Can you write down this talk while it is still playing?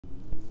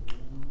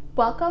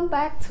Welcome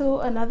back to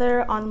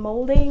another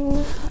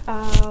unmolding.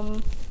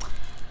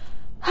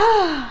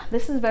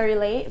 This is very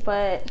late,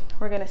 but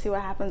we're gonna see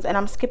what happens, and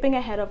I'm skipping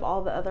ahead of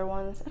all the other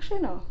ones. Actually,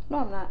 no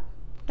I'm not.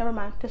 Never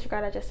mind,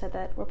 disregard, I just said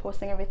that. We're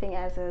posting everything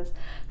as is.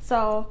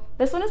 So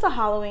this one is a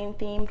Halloween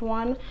themed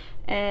one,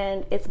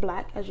 and it's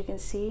black, as you can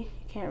see.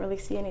 You can't really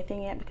see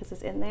anything yet because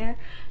it's in there.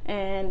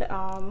 And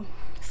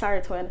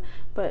sorry twin,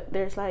 but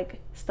there's like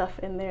stuff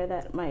in there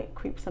that might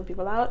creep some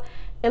people out.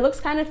 It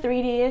looks kind of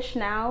 3D-ish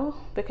now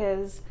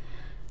because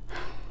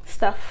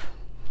stuff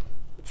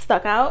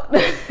stuck out.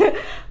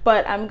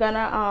 But I'm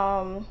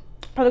gonna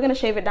probably gonna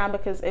shave it down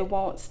because it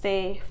won't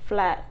stay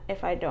flat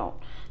if I don't.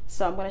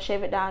 So I'm gonna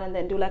shave it down and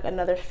then do like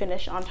another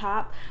finish on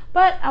top.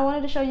 But I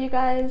wanted to show you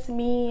guys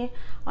me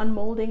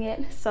unmolding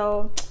it.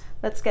 So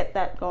let's get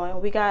that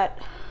going. We got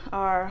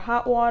our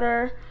hot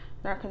water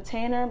in our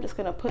container. I'm just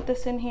gonna put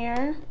this in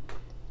here.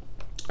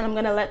 And I'm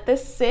gonna let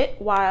this sit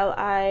while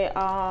I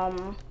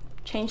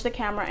change the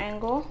camera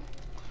angle,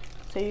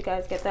 so you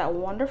guys get that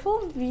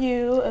wonderful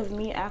view of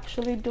me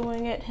actually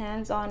doing it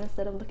hands-on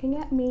instead of looking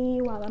at me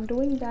while I'm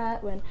doing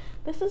that when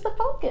this is the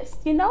focus,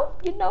 you know.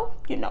 All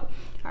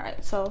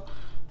right, so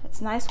it's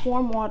nice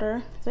warm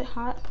water. Is it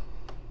hot?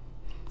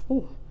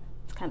 Ooh,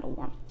 it's kind of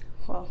warm.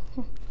 Well,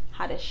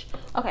 hottish.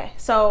 Okay,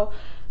 so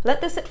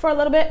let this sit for a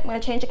little bit. I'm gonna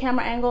change the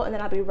camera angle and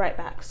then I'll be right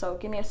back. So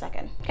give me a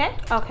second, okay?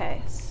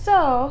 Okay,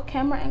 so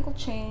camera angle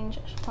change.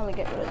 I should probably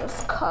get rid of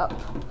this cup.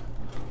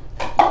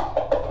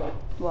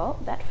 Well,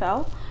 that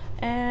fell.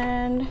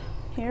 And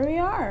here we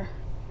are.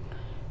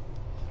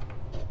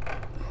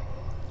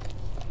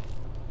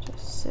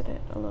 Just sit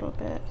it a little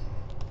bit.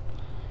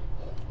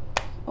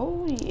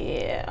 Oh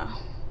yeah.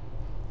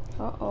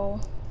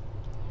 Uh-oh.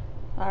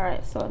 All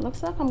right, so it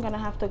looks like I'm gonna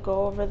have to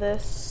go over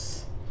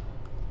this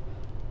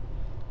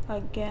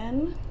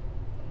again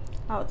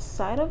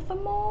outside of the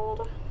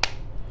mold.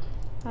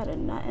 I did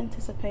not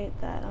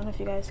anticipate that. I don't know if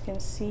you guys can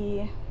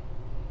see.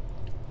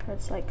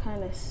 It's like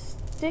kind of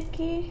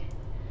sticky.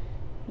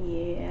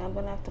 Yeah, I'm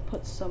gonna have to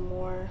put some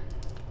more.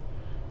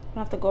 I'm gonna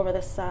have to go over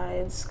the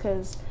sides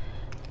because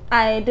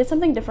I did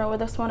something different with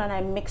this one and I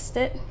mixed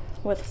it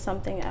with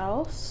something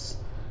else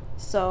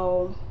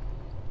so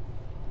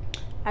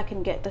I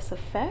can get this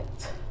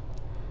effect.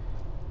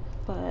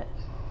 But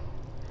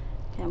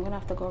yeah, I'm gonna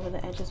have to go over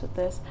the edges with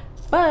this,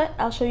 but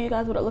I'll show you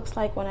guys what it looks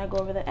like when I go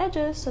over the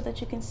edges so that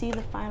you can see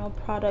the final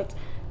product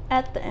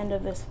at the end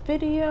of this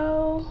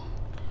video.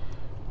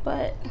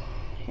 But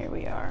here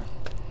we are.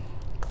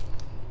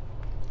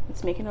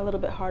 It's making it a little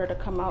bit harder to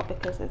come out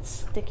because it's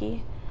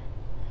sticky,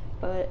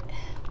 but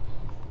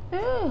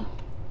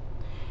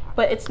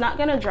it's not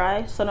gonna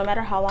dry, so no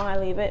matter how long I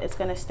leave it, it's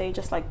gonna stay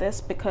just like this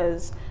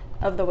because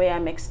of the way I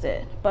mixed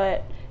it.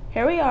 But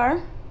here we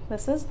are.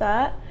 This is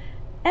that,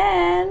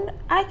 and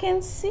I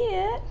can see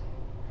it.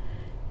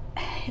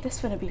 This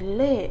is gonna be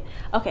lit.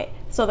 Okay,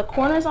 so the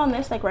corners on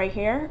this, like right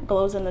here,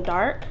 glows in the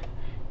dark.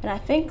 And I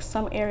think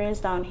some areas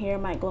down here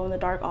might glow in the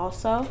dark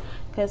also,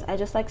 because I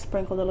just like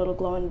sprinkled a little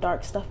glow in the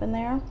dark stuff in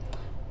there.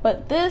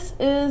 But this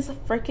is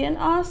freaking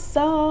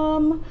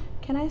awesome.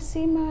 Can I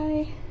see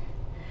my,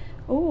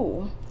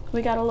 ooh,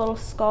 we got a little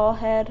skull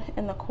head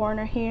in the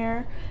corner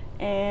here,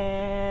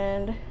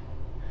 and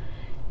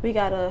we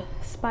got a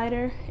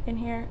spider in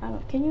here. I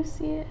don't, can you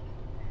see it?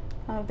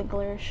 I don't know if the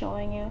glare is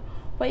showing you.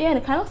 But yeah, and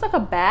it kind of looks like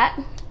a bat,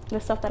 the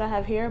stuff that I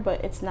have here,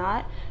 but it's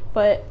not.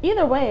 But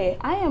either way,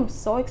 I am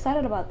so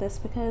excited about this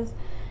because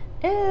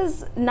it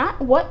is not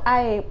what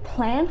I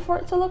planned for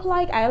it to look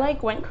like. I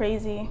like went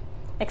crazy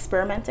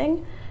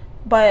experimenting,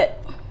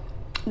 but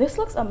this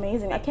looks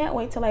amazing. I can't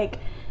wait to like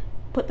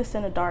put this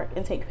in the dark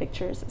and take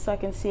pictures so I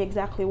can see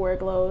exactly where it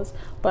glows.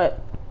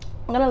 But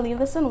I'm gonna leave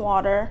this in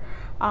water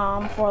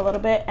for a little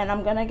bit, and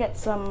I'm gonna get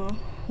some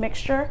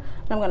mixture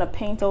and I'm gonna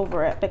paint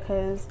over it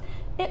because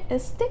it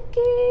is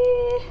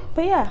sticky.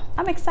 But yeah,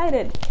 I'm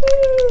excited.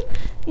 Woo!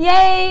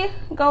 Yay,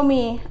 go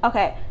me.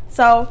 Okay,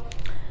 so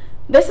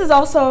this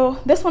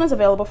one is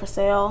available for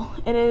sale.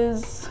 It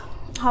is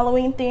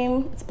Halloween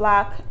themed. It's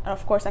black, and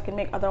of course I can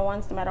make other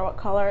ones no matter what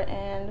color.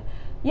 And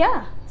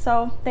yeah,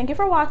 so thank you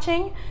for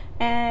watching,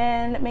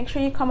 and make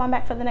sure you come on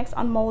back for the next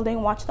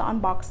unmolding, watch the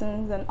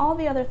unboxings and all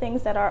the other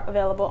things that are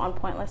available on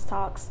Pointless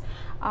Talks.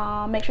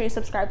 Make sure you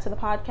subscribe to the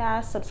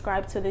podcast,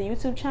 subscribe to the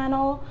YouTube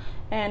channel,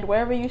 and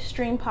wherever you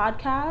stream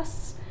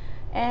podcasts.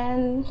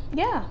 And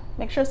yeah,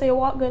 make sure to say you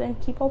walk good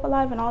and keep hope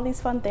alive and all these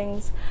fun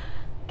things.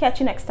 Catch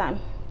you next time.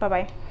 Bye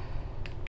bye.